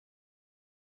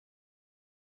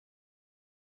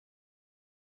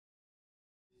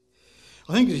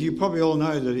I think, as you probably all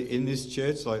know, that in this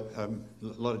church, like a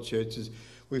lot of churches,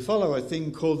 we follow a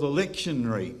thing called the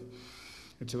lectionary.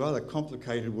 It's a rather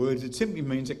complicated word. It simply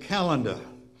means a calendar.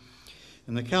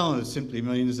 And the calendar simply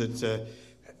means that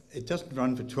it doesn't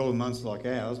run for 12 months like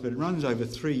ours, but it runs over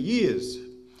 3 years.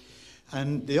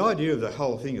 And the idea of the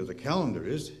whole thing of the calendar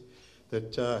is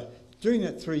that during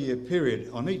that 3-year period,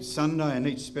 on each Sunday and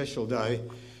each special day,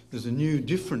 there's a new,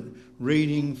 different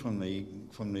reading from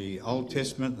the Old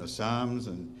Testament, the Psalms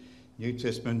and New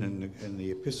Testament and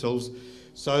the epistles,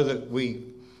 so that we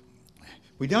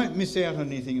don't miss out on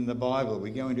anything in the Bible.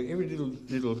 We go into every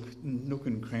little nook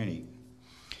and cranny.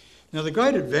 Now, the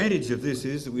great advantage of this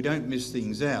is that we don't miss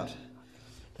things out.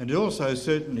 And it also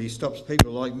certainly stops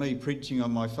people like me preaching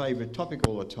on my favourite topic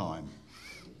all the time.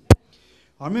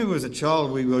 I remember as a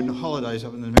child we were on holidays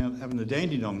up in the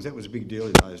Dandenongs. That was a big deal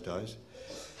in those days.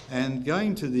 And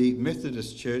going to the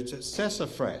Methodist church at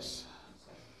Sassafras.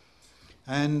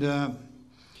 And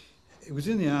it was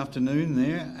in the afternoon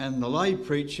there, and the lay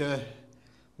preacher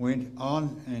went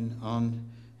on and on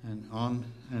and on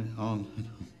and on and on.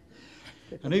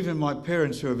 And even my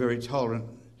parents, who are very tolerant,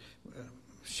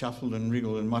 shuffled and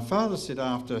wriggled. And my father said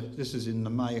after, this is in the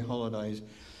May holidays,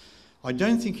 I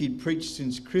don't think he'd preached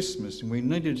since Christmas, and we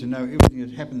needed to know everything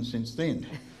that happened since then.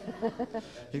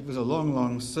 It was a long,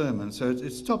 long sermon, so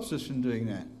it stops us from doing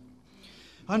that.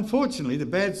 Unfortunately, the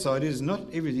bad side is not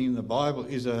everything in the Bible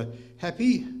is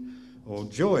happy or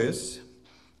joyous.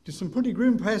 There's some pretty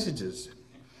grim passages.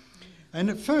 And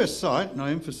at first sight, and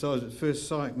I emphasise at first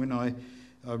sight when I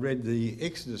read the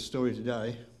Exodus story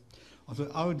today, I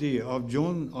thought, oh dear, I've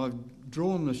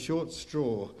drawn the short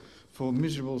straw for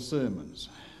miserable sermons.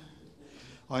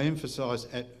 I emphasise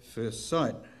at first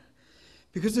sight,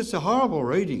 because it's a horrible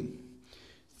reading.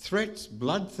 Threats,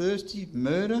 bloodthirsty,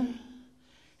 murder.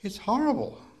 It's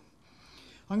horrible.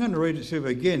 I'm going to read it to you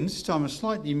again, this time a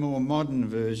slightly more modern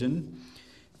version,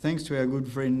 thanks to our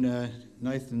good friend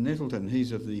Nathan Nettleton.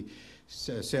 He's of the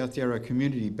South Yarra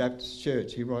Community Baptist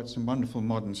Church. He writes some wonderful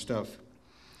modern stuff.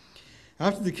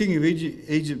 After the king of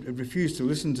Egypt had refused to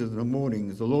listen to the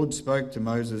warning, the Lord spoke to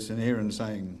Moses and Aaron,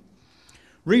 saying,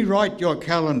 rewrite your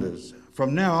calendars.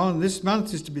 From now on, this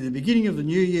month is to be the beginning of the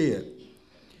new year.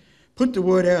 Put the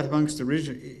word out amongst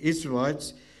the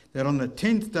Israelites that on the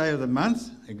 10th day of the month,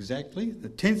 exactly, the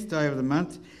 10th day of the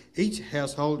month, each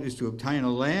household is to obtain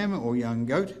a lamb or young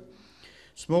goat.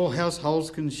 Small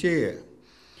households can share,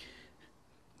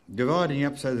 dividing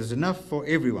up so there's enough for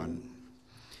everyone.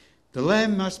 The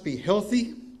lamb must be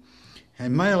healthy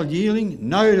and male yielding,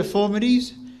 no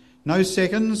deformities, no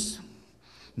seconds,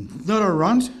 not a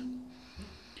runt.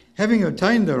 Having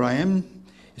obtained the ram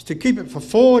is to keep it for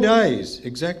 4 days,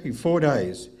 exactly 4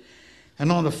 days.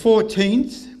 And on the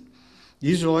 14th,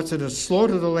 the Israelites are to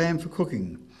slaughter the lamb for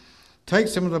cooking. Take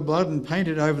some of the blood and paint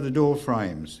it over the door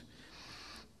frames.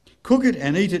 Cook it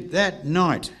and eat it that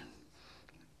night.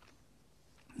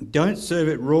 Don't serve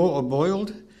it raw or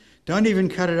boiled. Don't even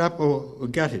cut it up or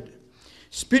gut it.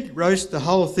 Spit roast the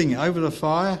whole thing over the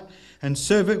fire and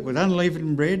serve it with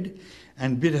unleavened bread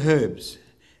and bitter herbs.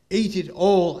 Eat it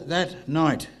all that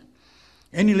night.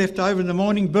 Any left over in the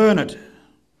morning, burn it.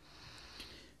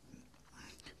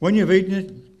 When you've eaten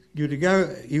it,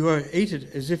 you eat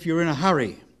it as if you're in a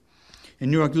hurry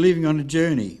and you are leaving on a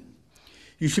journey.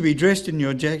 You should be dressed in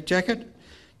your jacket,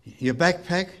 your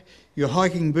backpack, your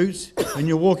hiking boots and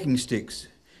your walking sticks.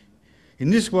 In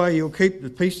this way you'll keep the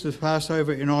feast of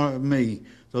Passover in honour of me,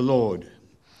 the Lord.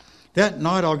 That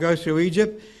night I'll go through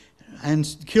Egypt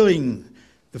and killing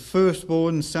the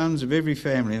firstborn sons of every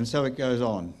family, and so it goes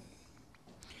on.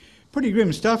 Pretty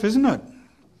grim stuff, isn't it?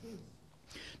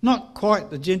 Not quite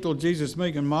the gentle Jesus,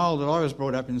 meek and mild that I was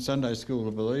brought up in Sunday school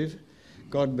to believe,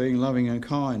 God being loving and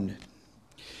kind.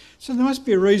 So there must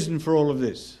be a reason for all of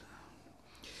this.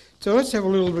 So let's have a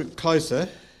little bit closer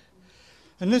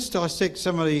and let's dissect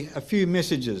a few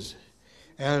messages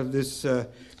out of this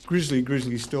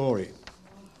grisly story.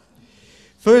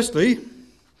 Firstly,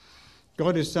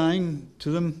 God is saying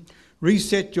to them,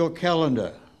 reset your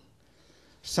calendar.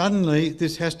 Suddenly,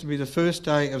 this has to be the first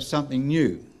day of something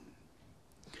new.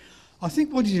 I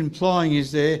think what he's implying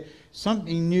is there,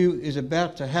 something new is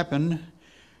about to happen.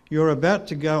 You're about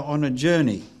to go on a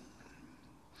journey.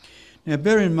 Now,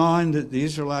 bear in mind that the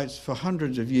Israelites for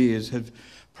hundreds of years have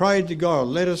prayed to God,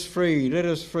 let us free, let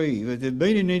us free. They've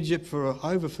been in Egypt for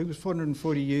over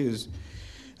 440 years,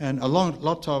 and a lot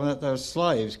of time that they were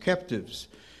slaves, captives,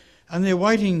 and they're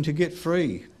waiting to get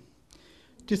free.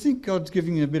 Do you think God's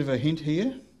giving you a bit of a hint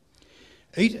here?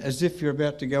 Eat as if you're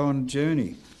about to go on a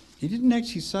journey. He didn't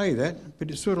actually say that,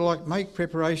 but it's sort of like make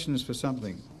preparations for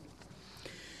something.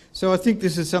 So I think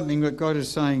this is something that God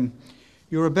is saying,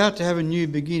 You're about to have a new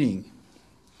beginning.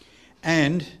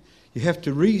 And you have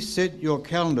to reset your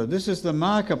calendar. This is the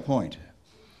marker point.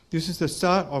 This is the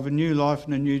start of a new life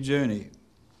and a new journey.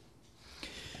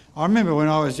 I remember when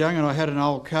I was young and I had an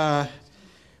old car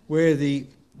where the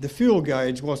fuel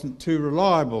gauge wasn't too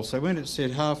reliable. So when it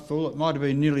said half full, it might have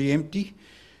been nearly empty.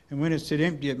 And when it said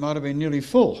empty, it might have been nearly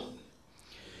full.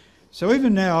 So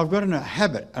even now, I've got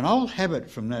an old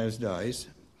habit from those days.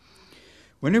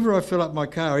 Whenever I fill up my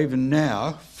car, even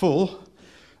now, full,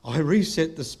 I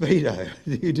reset the speedo.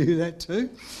 Do you do that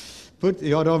too? Put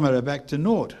the odometer back to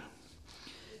naught.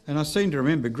 And I seem to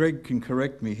remember, Greg can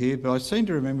correct me here, but I seem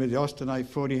to remember the Austin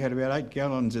 840 had about 8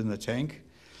 gallons in the tank.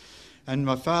 And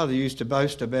my father used to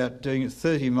boast about doing it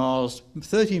 30 miles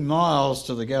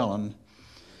to the gallon.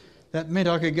 That meant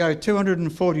I could go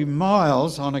 240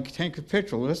 miles on a tank of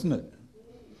petrol, isn't it?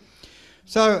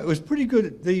 So it was pretty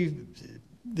good.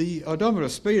 The odometer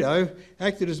speedo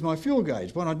acted as my fuel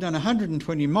gauge. When I'd done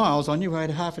 120 miles, I knew I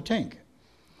had half a tank.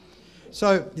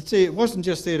 So, you see, it wasn't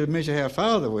just there to measure how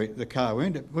far the car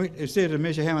went, it's there to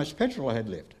measure how much petrol I had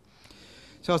left.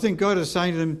 So I think God is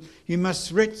saying to them, you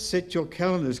must reset your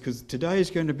calendars because today is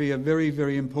going to be a very,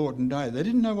 very important day. They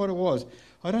didn't know what it was.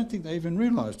 I don't think they even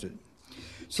realised it.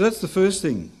 So that's the first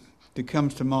thing that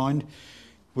comes to mind.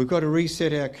 We've got to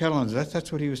reset our calendars.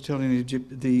 That's what he was telling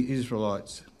the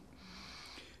Israelites.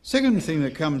 Second thing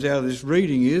that comes out of this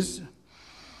reading is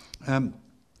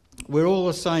we're all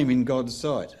the same in God's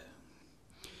sight.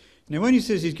 Now, when he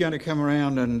says he's going to come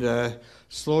around and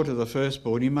slaughter the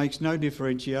firstborn, he makes no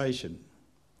differentiation.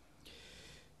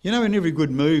 You know, in every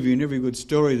good movie, in every good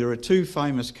story, there are two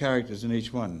famous characters in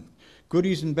each one.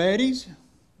 Goodies and baddies.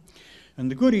 And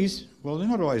the goodies, well, they're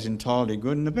not always entirely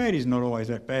good, and the baddies not always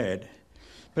that bad.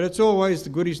 But it's always the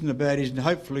goodies and the baddies, and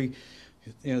hopefully,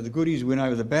 you know, the goodies win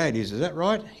over the baddies. Is that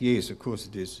right? Yes, of course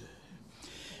it is.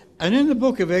 And in the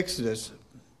book of Exodus,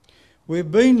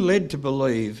 we've been led to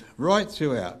believe, right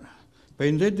throughout,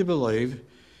 been led to believe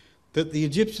that the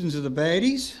Egyptians are the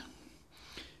baddies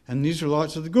and the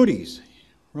Israelites are the goodies,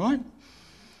 right?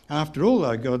 After all,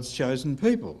 they're God's chosen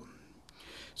people.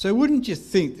 So wouldn't you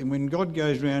think that when God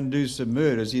goes around and does some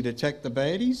murders, he'd attack the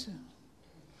baddies?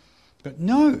 But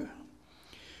no.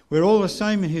 We're all the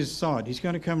same in his sight. He's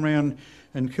going to come around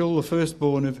and kill the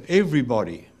firstborn of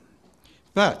everybody.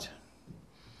 But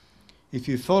if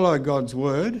you follow God's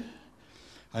word,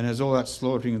 and there's all that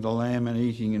slaughtering of the lamb and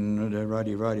eating and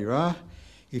rah-de-rah-de-rah,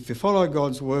 if you follow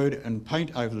God's word and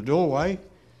paint over the doorway,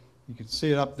 you can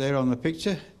see it up there on the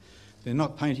picture, they're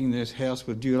not painting this house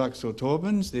with Dulux or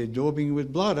Taubens, they're daubing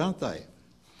with blood, aren't they?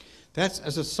 That's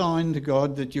as a sign to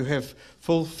God that you have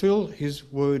fulfilled his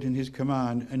word and his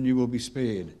command and you will be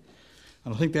spared.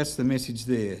 And I think that's the message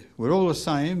there. We're all the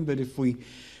same, but if we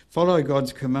follow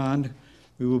God's command,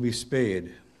 we will be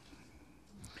spared.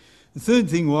 The third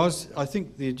thing was, I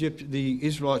think the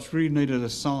Israelites really needed a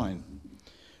sign.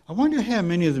 I wonder how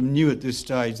many of them knew at this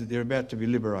stage that they're about to be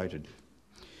liberated.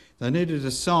 They needed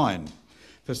a sign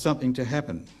for something to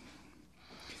happen.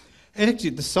 And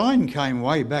actually, the sign came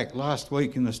way back last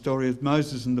week in the story of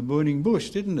Moses and the burning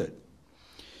bush, didn't it?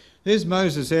 There's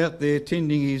Moses out there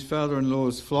tending his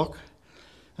father-in-law's flock,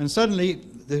 and suddenly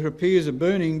there appears a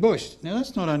burning bush. Now,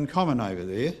 that's not uncommon over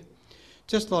there.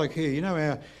 Just like here, you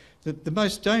know, the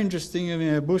most dangerous thing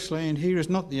in our bushland here is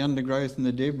not the undergrowth and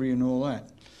the debris and all that.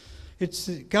 It's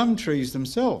the gum trees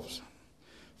themselves,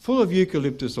 full of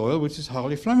eucalyptus oil, which is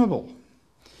highly flammable.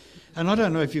 And I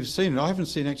don't know if you've seen it. I haven't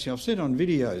seen actually. I've seen it on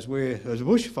videos where there's a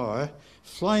bushfire,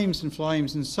 flames and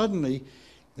flames, and suddenly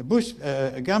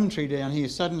a gum tree down here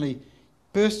suddenly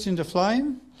bursts into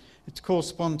flame. It's called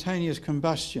spontaneous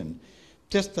combustion.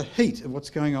 Just the heat of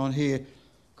what's going on here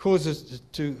causes it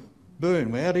to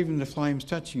burn without even the flames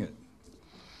touching it.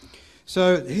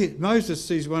 So Moses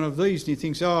sees one of these and he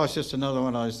thinks, oh, it's just another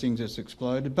one of those things that's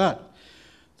exploded. But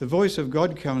the voice of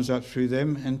God comes up through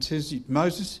them and says,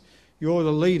 Moses, you're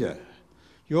the leader.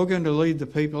 You're going to lead the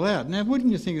people out. Now,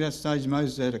 wouldn't you think at that stage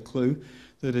Moses had a clue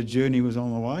that a journey was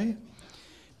on the way?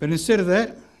 But instead of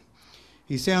that,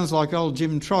 he sounds like old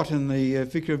Jim Trott in the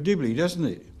Vicar of Dibley, doesn't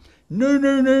he? No,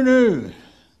 no, no, no.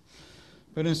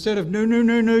 But instead of no, no,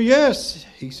 no, no, yes,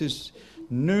 he says,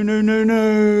 no, no, no,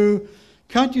 no.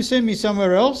 Can't you send me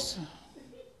somewhere else?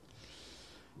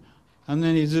 And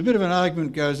then there's a bit of an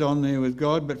argument goes on there with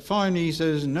God, but finally he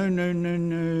says, no, no, no,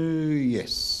 no,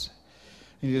 yes.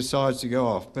 He decides to go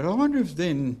off. But I wonder if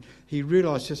then he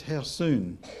realised just how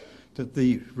soon that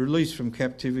the release from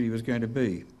captivity was going to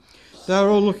be. They were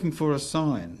all looking for a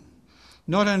sign.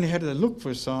 Not only had they look for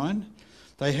a sign,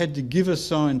 they had to give a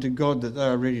sign to God that they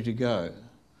were ready to go.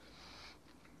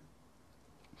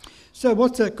 So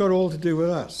what's that got all to do with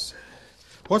us?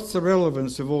 What's the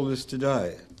relevance of all this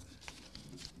today?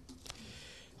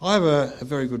 I have a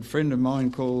very good friend of mine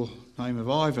called name of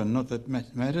Ivan, not that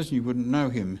matters, you wouldn't know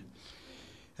him.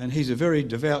 And he's a very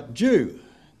devout Jew.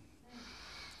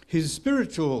 His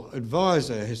spiritual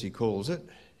advisor, as he calls it,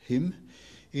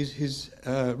 is his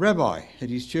rabbi at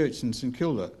his church in St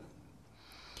Kilda.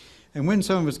 And when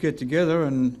some of us get together,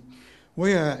 and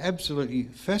we are absolutely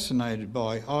fascinated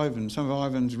by some of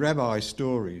Ivan's rabbi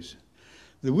stories,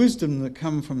 the wisdom that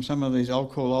come from some of these I'll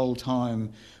call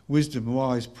old-time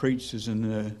wisdom-wise preachers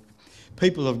and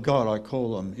people of God, I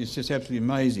call them. It's just absolutely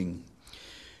amazing.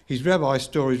 His rabbi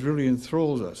stories really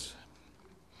enthralls us.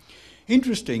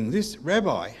 Interesting, this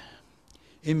rabbi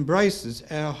embraces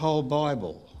our whole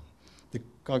Bible.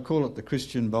 I call it the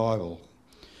Christian Bible.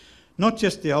 Not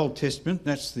just the Old Testament,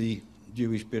 that's the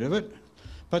Jewish bit of it,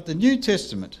 but the New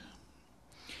Testament.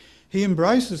 He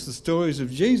embraces the stories of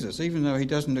Jesus, even though he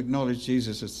doesn't acknowledge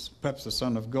Jesus as perhaps the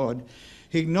Son of God.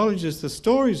 He acknowledges the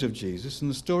stories of Jesus and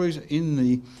the stories in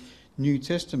the New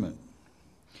Testament.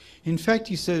 In fact,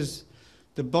 he says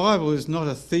the Bible is not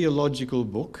a theological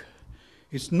book.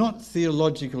 It's not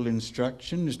theological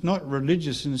instruction. It's not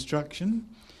religious instruction.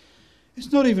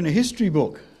 It's not even a history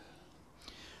book.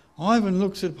 Ivan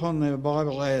looks upon the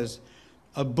Bible as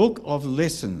a book of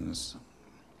lessons.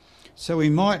 So we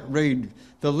might read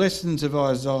the lessons of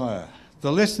Isaiah,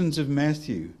 the lessons of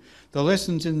Matthew, the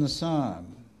lessons in the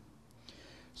Psalm.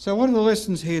 So what are the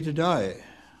lessons here today?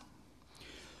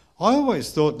 I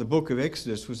always thought the book of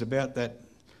Exodus was about the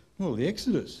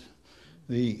Exodus,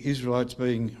 the Israelites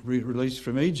being released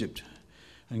from Egypt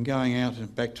and going out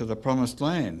and back to the promised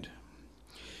land.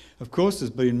 Of course, there's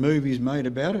been movies made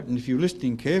about it, and if you're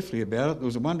listening carefully about it, there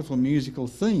was a wonderful musical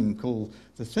theme called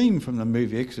the theme from the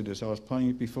movie Exodus. I was playing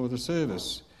it before the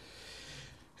service,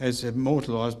 as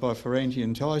immortalised by Ferranti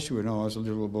and Taisha when I was a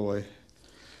little boy.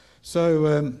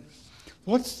 So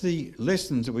what's the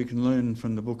lessons that we can learn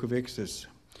from the book of Exodus?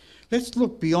 Let's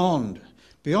look beyond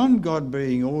God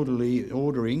being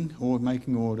ordering or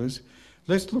making orders.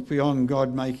 Let's look beyond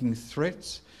God making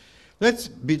threats.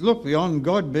 Let's look beyond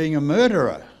God being a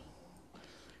murderer.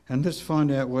 And let's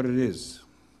find out what it is.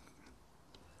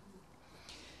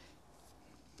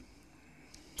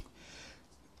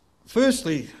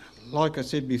 Firstly, like I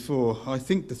said before, I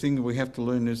think the thing that we have to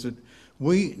learn is that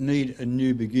we need a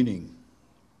new beginning.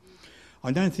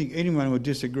 I don't think anyone would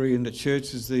disagree in the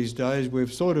churches these days.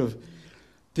 We've sort of,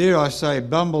 dare I say,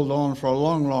 bumbled on for a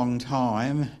long, long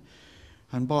time.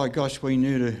 And by gosh, we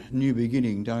need a new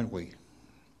beginning, don't we?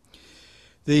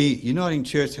 The Uniting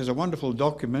Church has a wonderful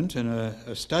document and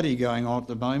a study going on at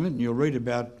the moment, and you'll read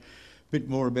a bit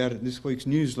more about it in this week's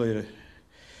newsletter.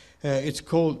 It's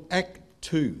called Act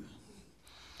 2.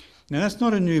 Now, that's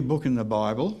not a new book in the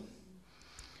Bible.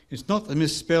 It's not the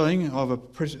misspelling of a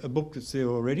book that's there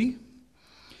already.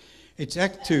 It's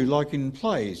Act 2, like in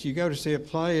plays. You go to see a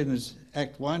play and there's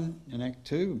Act 1 and Act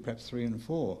 2 and perhaps 3 and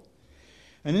 4.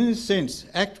 And in a sense,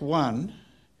 Act 1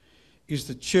 is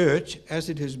the church as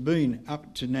it has been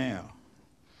up to now.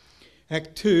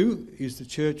 Act 2 is the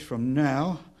church from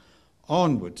now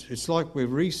onwards. It's like we've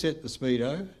reset the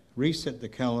speedo, reset the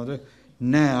calendar.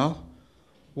 Now,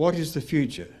 what is the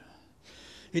future?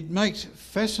 It makes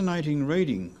fascinating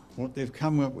reading what they've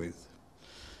come up with.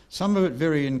 Some of it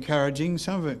very encouraging,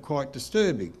 some of it quite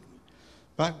disturbing.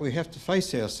 But we have to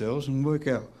face ourselves and work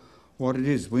out what it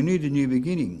is. We need a new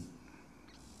beginning.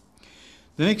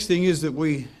 The next thing is that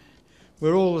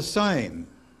we're all the same,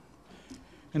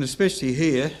 and especially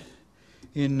here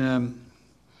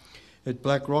at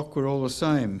Black Rock, we're all the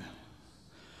same.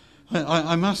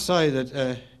 I must say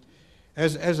that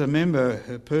as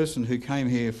a person who came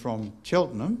here from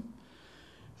Cheltenham,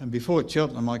 and before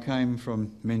Cheltenham I came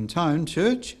from Mentone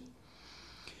Church,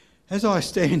 as I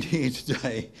stand here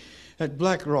today at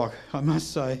Black Rock, I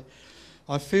must say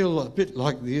I feel a bit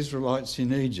like the Israelites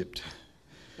in Egypt.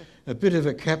 A bit of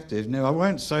a captive. Now, I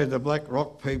won't say the Black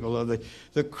Rock people are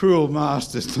the cruel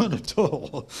masters, not at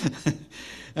all.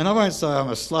 And I won't say I'm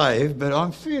a slave, but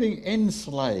I'm feeling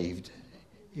enslaved.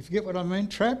 If you get what I mean,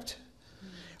 trapped.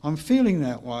 I'm feeling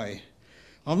that way.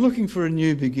 I'm looking for a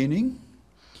new beginning.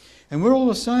 And we're all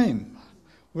the same.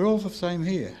 We're all the same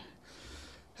here.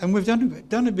 And we've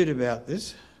done a bit about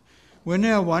this. We're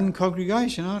now one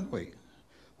congregation, aren't we?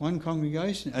 One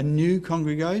congregation, a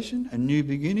new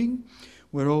beginning.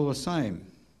 We're all the same.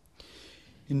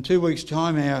 In 2 weeks'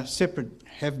 time, our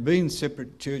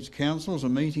separate church councils are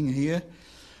meeting here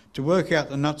to work out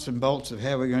the nuts and bolts of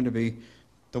how we're going to be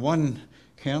the one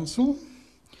council.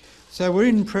 So we're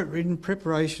in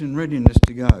preparation and readiness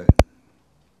to go.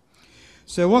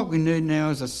 So what we need now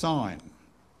is a sign.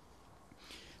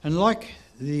 And like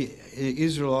the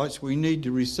Israelites, we need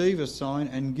to receive a sign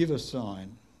and give a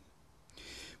sign.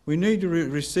 We need to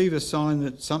receive a sign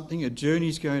that a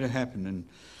journey's going to happen. And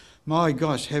my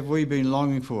gosh, have we been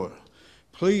longing for it.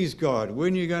 Please God,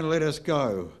 when are you going to let us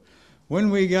go? When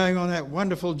are we going on that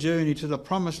wonderful journey to the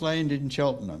promised land in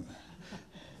Cheltenham?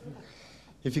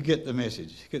 If you get the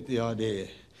message, get the idea.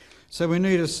 So we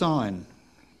need a sign.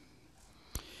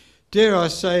 Dare I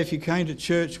say, if you came to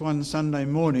church one Sunday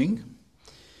morning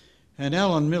and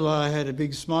Alan Miller had a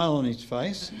big smile on his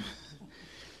face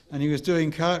and he was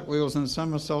doing cartwheels and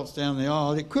somersaults down the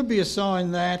aisle, it could be a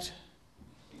sign that,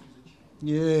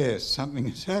 yes, something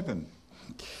has happened.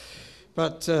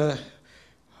 But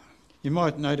you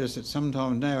might notice that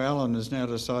sometime now Alan has now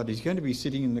decided he's going to be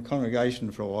sitting in the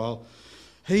congregation for a while.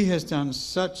 He has done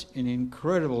such an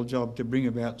incredible job to bring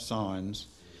about signs,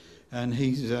 and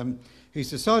he's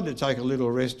decided to take a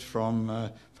little rest from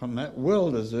that.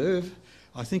 Well deserved.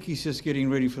 I think he's just getting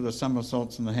ready for the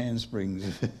somersaults and the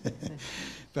handsprings.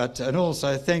 And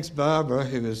also thanks Barbara,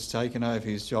 who has taken over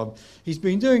his job. He's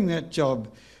been doing that job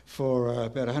for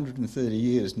about 130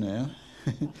 years now.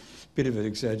 Bit of an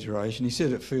exaggeration. He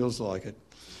said it feels like it.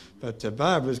 But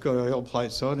Barbara's got her L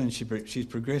plates on and she's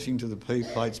progressing to the P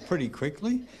plates pretty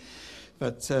quickly.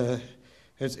 But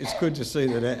it's good to see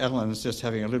that Alan's just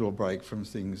having a little break from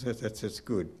things. That's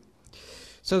good.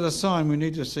 So the sign, we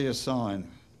need to see a sign.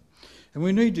 And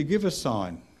we need to give a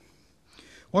sign.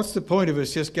 What's the point of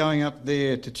us just going up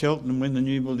there to Cheltenham when the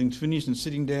new building's finished and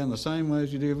sitting down the same way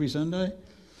as you do every Sunday?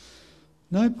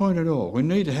 No point at all. We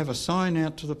need to have a sign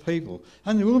out to the people.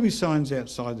 And there will be signs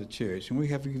outside the church, and we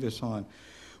have to give a sign.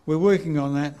 We're working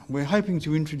on that. We're hoping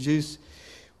to introduce,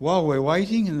 while we're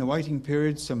waiting, in the waiting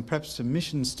period, perhaps some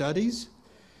mission studies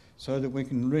so that we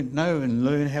can know and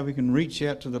learn how we can reach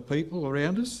out to the people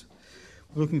around us.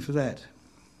 We're looking for that.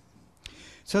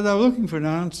 So they were looking for an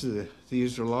answer, the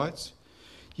Israelites.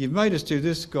 You've made us do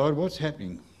this, God, what's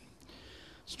happening?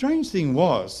 Strange thing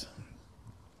was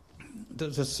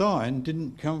that the sign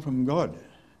didn't come from God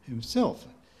himself.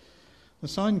 The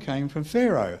sign came from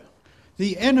Pharaoh,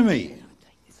 the enemy,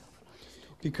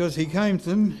 because he came to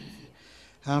them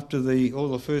after all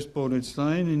the firstborn had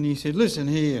slain, and he said, listen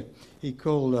here. He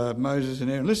called Moses and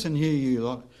Aaron, listen here, you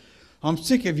lot. I'm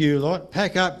sick of you lot.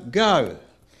 Pack up, go.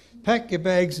 Pack your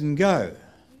bags and go.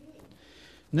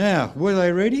 Now, were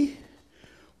they ready?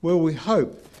 Well, we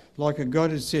hope, like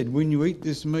God had said, when you eat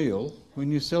this meal, when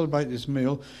you celebrate this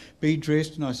meal, be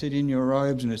dressed, and I said, in your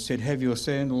robes, and it said, have your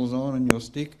sandals on and your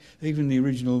stick. Even the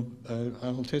original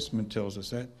Old Testament tells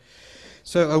us that.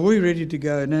 So are we ready to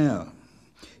go now?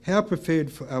 How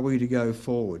prepared are we to go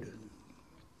forward?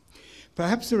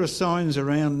 Perhaps there are signs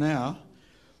around now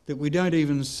that we don't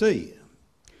even see.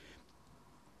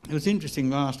 It was interesting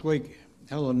last week,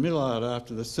 Alan Millard,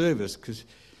 after the service, because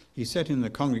he sat in the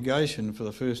congregation for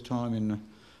the first time in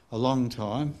a long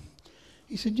time.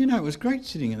 He said, it was great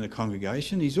sitting in the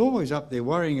congregation. He's always up there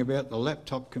worrying about the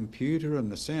laptop computer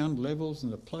and the sound levels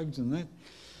and the plugs and that.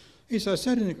 He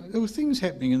said, there were things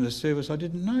happening in the service I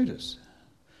didn't notice.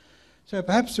 So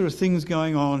perhaps there are things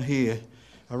going on here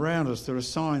around us. There are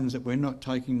signs that we're not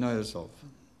taking notice of.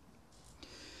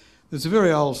 There's a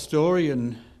very old story,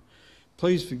 and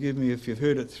please forgive me if you've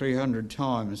heard it 300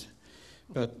 times,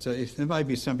 but if there may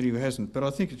be somebody who hasn't, but I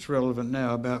think it's relevant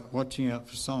now about watching out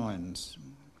for signs.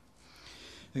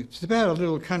 It's about a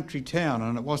little country town,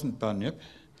 and it wasn't Bunyip,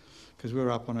 because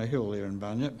we're up on a hill there in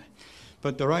Bunyip,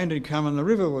 but the rain had come and the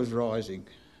river was rising.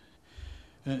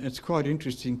 And it's quite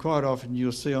interesting. Quite often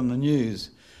you'll see on the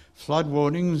news flood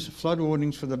warnings for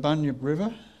the Bunyip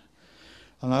River,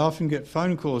 and I often get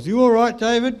phone calls. You all right,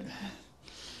 David?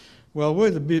 Well,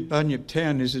 where the Bunyip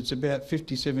town is, it's about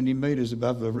 50, 70 metres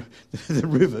above the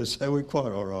river, so we're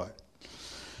quite all right.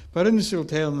 But in this little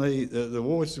town, the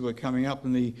waters were coming up,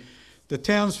 and the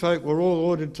townsfolk were all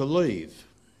ordered to leave.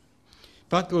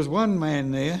 But there was one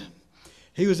man there.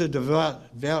 He was a devout,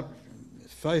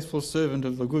 faithful servant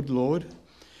of the good Lord,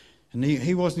 and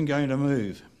he wasn't going to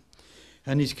move.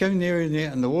 And he's coming there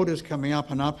and the water's coming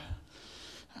up and up,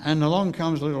 and along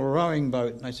comes a little rowing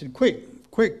boat, and they said, quick,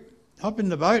 hop in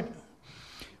the boat,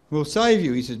 we'll save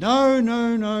you. He said,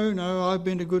 no, I've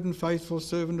been a good and faithful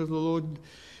servant of the Lord.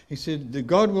 He said, the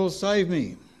God will save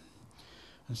me.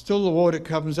 And still the water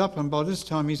comes up, and by this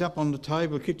time he's up on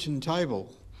the kitchen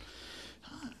table.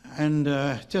 And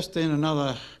just then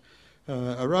a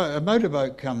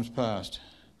motorboat comes past.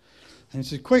 And he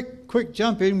says, quick,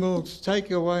 jump in, we'll take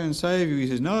you away and save you. He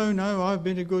says, no, I've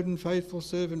been a good and faithful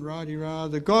servant, rah-de-rah,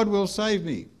 the God will save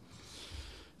me.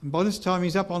 And by this time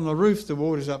he's up on the roof, the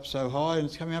water's up so high and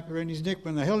it's coming up around his neck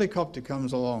when the helicopter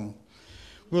comes along.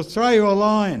 We'll throw you a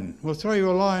line. We'll throw you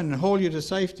a line and haul you to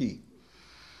safety.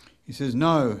 He says,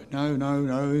 no.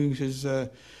 He says,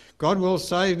 God will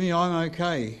save me, I'm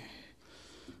okay.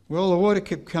 Well, the water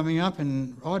kept coming up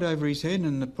and right over his head,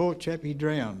 and the poor chap, he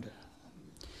drowned.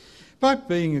 But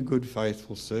being a good,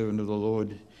 faithful servant of the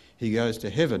Lord, he goes to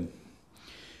heaven.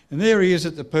 And there he is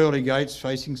at the pearly gates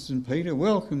facing St. Peter.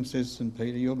 Welcome, says St.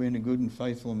 Peter, you've been a good and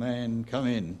faithful man, come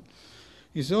in.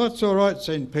 He said, oh, it's all right,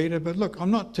 St. Peter, but look,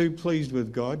 I'm not too pleased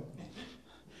with God.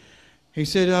 He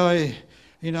said, I've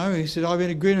been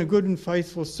a good and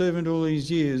faithful servant all these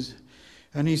years.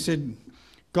 And he said,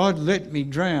 God let me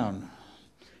drown.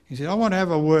 He said, I want to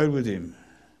have a word with him.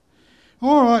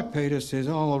 All right, Peter says,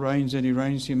 I'll arrange. And he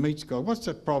arranges, he meets God. What's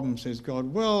the problem, says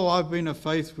God? Well, I've been a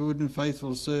good and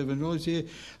faithful servant all these years.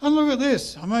 And look at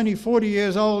this, I'm only 40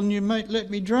 years old and you let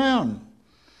me drown.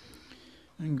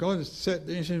 And God sat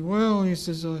there and said, well, he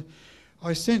says,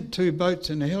 I sent 2 boats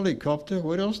and a helicopter.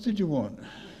 What else did you want?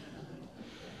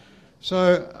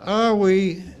 So are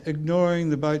we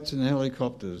ignoring the boats and the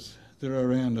helicopters that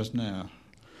are around us now?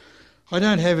 I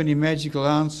don't have any magical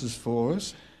answers for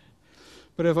us,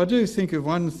 but if I do think of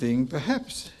one thing,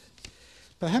 perhaps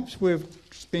we've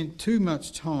spent too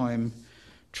much time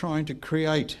trying to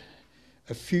create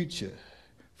a future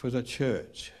for the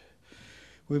church.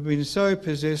 We've been so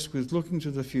possessed with looking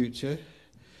to the future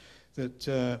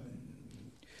that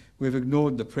we've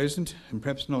ignored the present and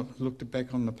perhaps not looked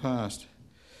back on the past.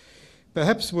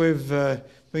 Perhaps we've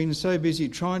been so busy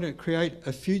trying to create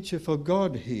a future for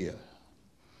God here,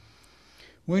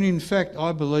 when in fact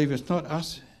I believe it's not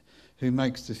us who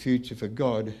makes the future for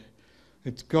God,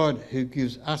 it's God who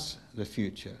gives us the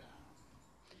future.